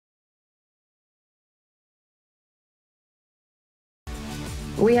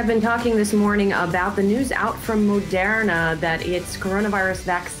We have been talking this morning about the news out from Moderna that its coronavirus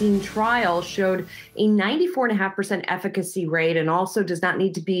vaccine trial showed a 94.5% efficacy rate and also does not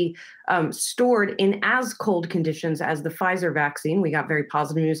need to be stored in as cold conditions as the Pfizer vaccine. We got very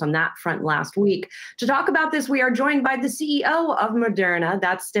positive news on that front last week. To talk about this, we are joined by the CEO of Moderna,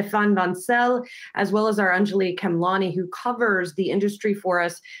 that's Stéphane Bancel, as well as our Anjalee Khemlani, who covers the industry for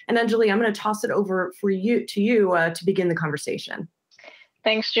us. And Anjalee, I'm going to toss it over to you to begin the conversation.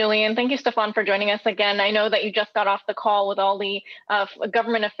 Thanks, Julian. Thank you, Stéphane, for joining us again. I know that you just got off the call with all the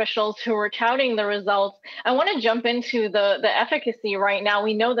government officials who were touting the results. I want to jump into the efficacy right now.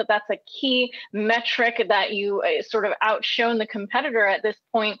 We know that that's a key metric that you sort of outshone the competitor at this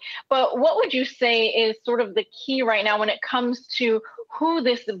point. But what would you say is sort of the key right now when it comes to who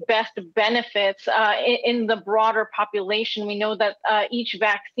this best benefits in the broader population? We know that each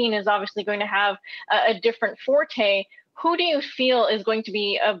vaccine is obviously going to have a different forte. Who do you feel is going to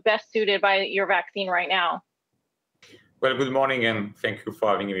be best suited by your vaccine right now? Well, good morning, and thank you for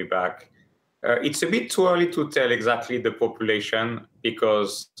having me back. It's a bit too early to tell exactly the population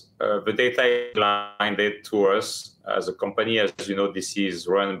because the data is blinded to us as a company. As you know, this is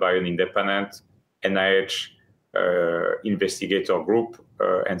run by an independent NIH investigator group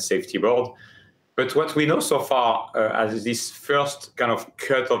and safety board. But what we know so far as this first kind of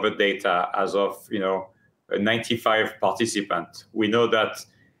cut of the data as of, 95 participants. We know that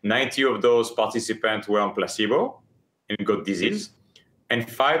 90 of those participants were on placebo and got disease,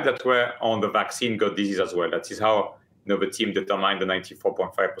 and 5 that were on the vaccine got disease as well. That is how the team determined the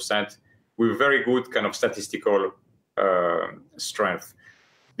 94.5% with very good kind of statistical strength.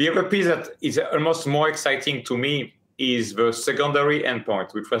 The other piece that is almost more exciting to me is the secondary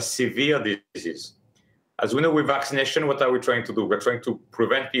endpoint, which was severe disease. As we know with vaccination, what are we trying to do? We're trying to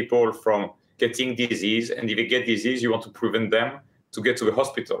prevent people from getting disease, and if they get disease, you want to prevent them to get to the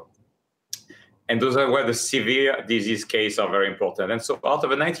hospital. And those are where the severe disease cases are very important. And so out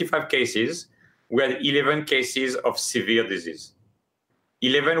of the 95 cases, we had 11 cases of severe disease.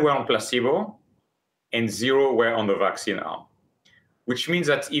 11 were on placebo, and 0 were on the vaccine arm, which means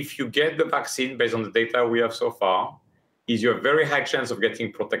that if you get the vaccine, based on the data we have so far, is you have very high chance of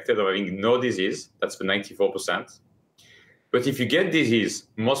getting protected or having no disease. That's the 94%. But if you get disease,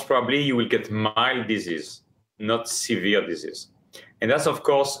 most probably you will get mild disease, not severe disease. And that's, of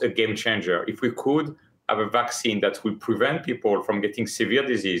course, a game changer. If we could have a vaccine that will prevent people from getting severe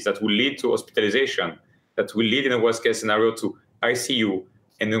disease, that will lead to hospitalization, that will lead in a worst case scenario to ICU,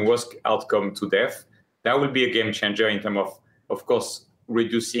 and in worst outcome to death, that will be a game changer in terms of course,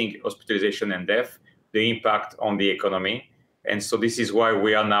 reducing hospitalization and death, the impact on the economy. And so this is why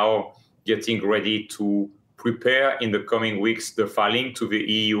we are now getting ready to prepare in the coming weeks the filing to the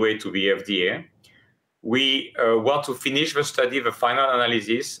EUA, to the FDA. We want to finish the study. The final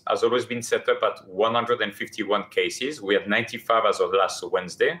analysis has always been set up at 151 cases. We had 95 as of last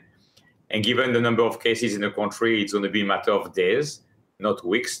Wednesday. And given the number of cases in the country, it's going to be a matter of days, not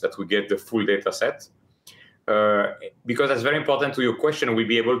weeks, that we get the full data set. Because that's very important to your question, we'll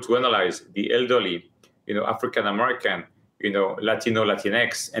be able to analyze the elderly, African-American, Latino,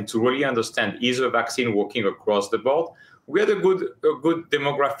 Latinx, and to really understand, is the vaccine working across the board? We had a good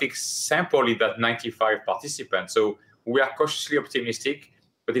demographic sample in that 95 participants. So we are cautiously optimistic,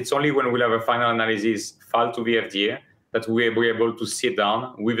 but it's only when we'll have a final analysis filed to the FDA that we'll be able to sit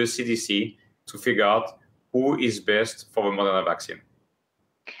down with the CDC to figure out who is best for the Moderna vaccine.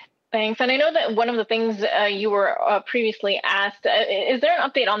 Thanks. And I know that one of the things you were previously asked, is there an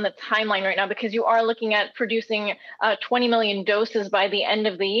update on the timeline right now? Because you are looking at producing 20 million doses by the end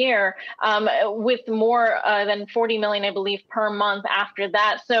of the year, with more than 40 million, I believe, per month after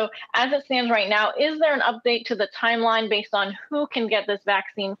that. So as it stands right now, is there an update to the timeline based on who can get this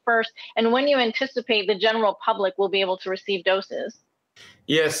vaccine first, and when you anticipate the general public will be able to receive doses?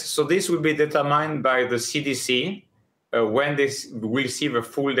 Yes, so this will be determined by the CDC. When they will receive a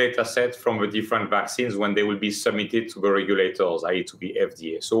full data set from the different vaccines, when they will be submitted to the regulators, i.e. to the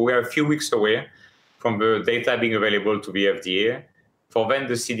FDA. So we are a few weeks away from the data being available to the FDA, for then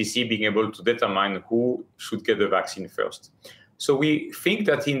the CDC being able to determine who should get the vaccine first. So we think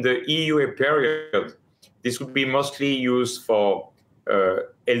that in the EUA period, this would be mostly used for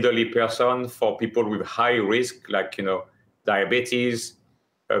elderly persons, for people with high risk, like diabetes,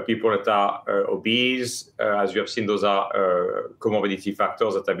 people that are obese. As you have seen, those are comorbidity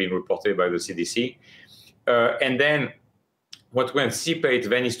factors that have been reported by the CDC. And then what we anticipate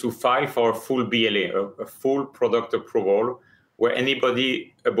then is to file for a full BLA, a full product approval, where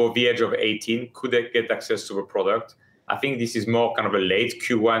anybody above the age of 18 could get access to the product. I think this is more kind of a late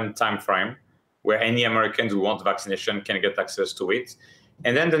Q1 timeframe, where any Americans who want vaccination can get access to it.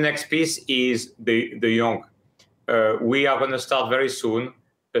 And then the next piece is the young. We are going to start very soon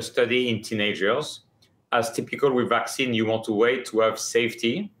a study in teenagers. As typical with vaccine, you want to wait to have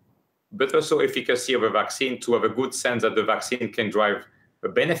safety, but also efficacy of a vaccine to have a good sense that the vaccine can drive a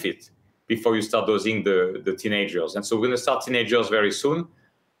benefit before you start dosing the teenagers. And so we're going to start teenagers very soon.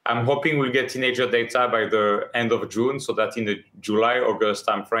 I'm hoping we'll get teenager data by the end of June so that in the July, August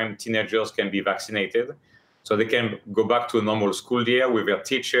timeframe, teenagers can be vaccinated. So they can go back to a normal school year with their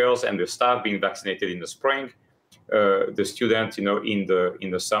teachers and the staff being vaccinated in the spring, the student, in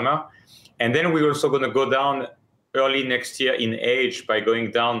the summer. And then we're also going to go down early next year in age by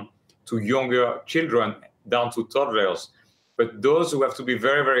going down to younger children, down to toddlers. But those who have to be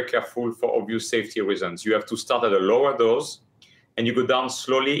very, very careful for obvious safety reasons. You have to start at a lower dose, and you go down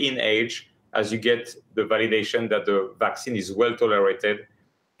slowly in age as you get the validation that the vaccine is well tolerated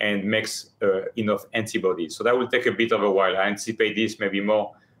and makes enough antibodies. So that will take a bit of a while. I anticipate this maybe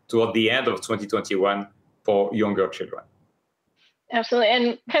more toward the end of 2021 for younger children. Absolutely.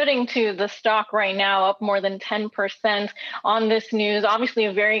 And pivoting to the stock right now, up more than 10% on this news, obviously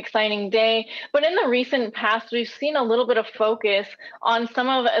a very exciting day. But in the recent past, we've seen a little bit of focus on some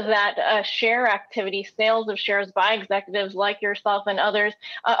of that share activity, sales of shares by executives like yourself and others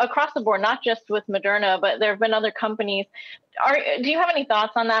across the board, not just with Moderna, but there have been other companies. Do you have any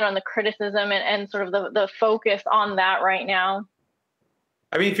thoughts on that, on the criticism and sort of the focus on that right now?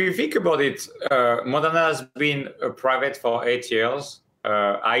 I mean, if you think about it, Moderna has been private for 8 years.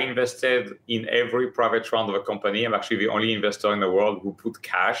 I invested in every private round of a company. I'm actually the only investor in the world who put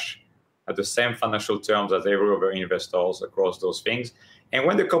cash at the same financial terms as every other investors across those things. And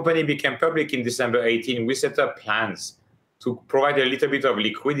when the company became public in December 18, we set up plans to provide a little bit of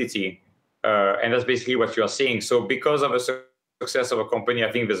liquidity. And that's basically what you're seeing. So because of the success of a company,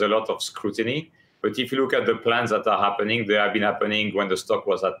 I think there's a lot of scrutiny. But if you look at the plans that are happening, they have been happening when the stock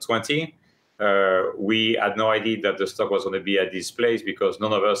was at 20. We had no idea that the stock was going to be at this place because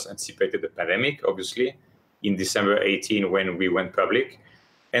none of us anticipated the pandemic, obviously, in December 18 when we went public.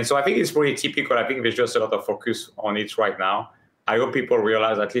 And so I think it's pretty typical. I think there's just a lot of focus on it right now. I hope people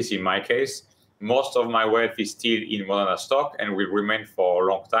realize, at least in my case, most of my wealth is still in Moderna stock and will remain for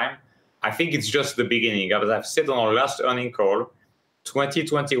a long time. I think it's just the beginning. As I've said on our last earnings call,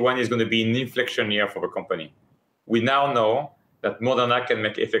 2021 is going to be an inflection year for the company. We now know that Moderna can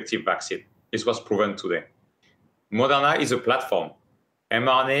make effective vaccine. This was proven today. Moderna is a platform.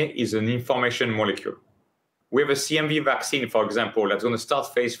 mRNA is an information molecule. We have a CMV vaccine, for example, that's going to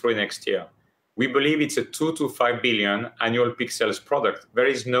start phase 3 next year. We believe it's a 2 to 5 billion annual peak sales product. There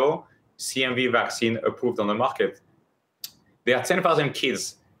is no CMV vaccine approved on the market. There are 10,000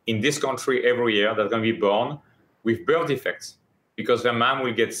 kids in this country every year that are going to be born with birth defects, because their mom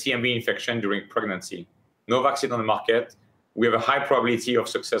will get CMV infection during pregnancy. No vaccine on the market. We have a high probability of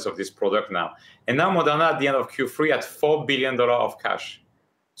success of this product now. And now Moderna at the end of Q3 had $4 billion of cash.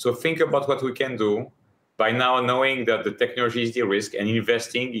 So think about what we can do by now knowing that the technology is de-risked and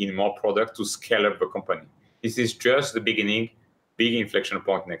investing in more product to scale up the company. This is just the beginning, big inflection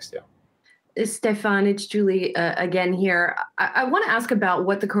point next year. Stéphane, it's Julie again here. I want to ask about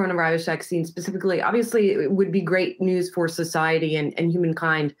what the coronavirus vaccine specifically, obviously it would be great news for society and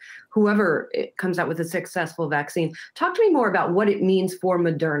humankind, whoever comes out with a successful vaccine. Talk to me more about what it means for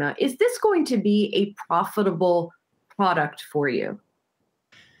Moderna. Is this going to be a profitable product for you?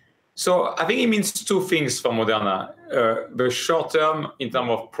 So I think it means two things for Moderna. The short term in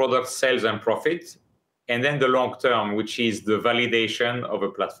terms of product sales and profit, and then the long term, which is the validation of a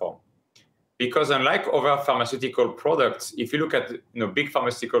platform. Because unlike other pharmaceutical products, if you look at big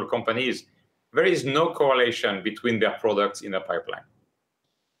pharmaceutical companies, there is no correlation between their products in the pipeline.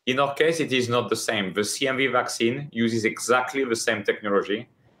 In our case, it is not the same. The CMV vaccine uses exactly the same technology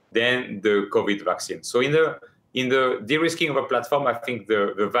than the COVID vaccine. So in the de-risking of a platform, I think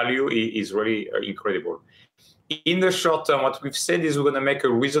the value is really incredible. In the short term, what we've said is we're going to make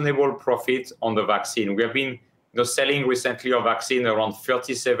a reasonable profit on the vaccine. We have been selling recently a vaccine around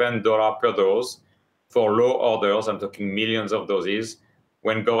 $37 per dose for low orders. I'm talking millions of doses.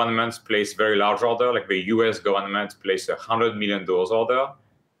 When governments place very large order, like the US government placed a 100 million dose order,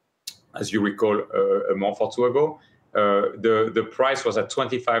 as you recall, a month or two ago, the price was at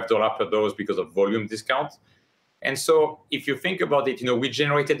 $25 per dose because of volume discount. And so if you think about it, we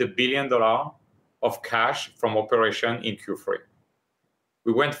generated $1 billion of cash from operation in Q3.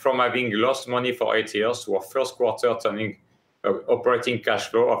 We went from having lost money for 8 years to our first quarter turning operating cash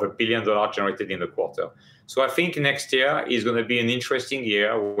flow of $1 billion generated in the quarter. So I think next year is going to be an interesting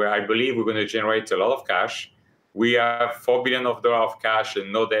year where I believe we're going to generate a lot of cash. We have $4 billion of cash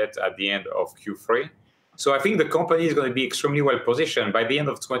and no debt at the end of Q3. So I think the company is going to be extremely well positioned. By the end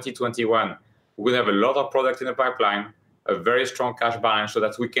of 2021, we're going to have a lot of product in the pipeline, a very strong cash balance so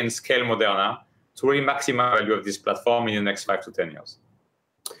that we can scale Moderna to really maximize the value of this platform in the next 5 to 10 years.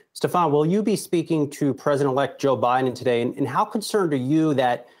 Stéphane, will you be speaking to President-elect Joe Biden today? And how concerned are you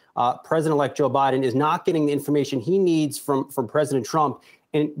that President-elect Joe Biden is not getting the information he needs from President Trump?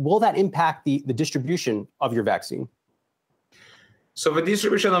 And will that impact the distribution of your vaccine? So the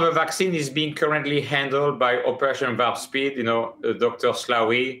distribution of a vaccine is being currently handled by Operation Warp Speed, Dr.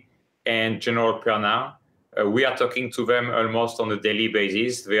 Slawi and General Perna. We are talking to them almost on a daily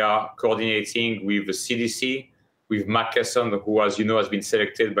basis. They are coordinating with the CDC, with McKesson, who, as you know, has been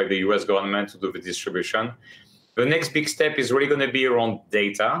selected by the US government to do the distribution. The next big step is really going to be around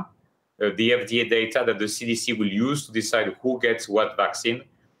data, the FDA data that the CDC will use to decide who gets what vaccine.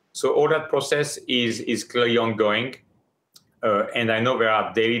 So all that process is clearly ongoing. And I know there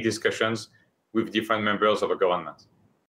are daily discussions with different members of the government.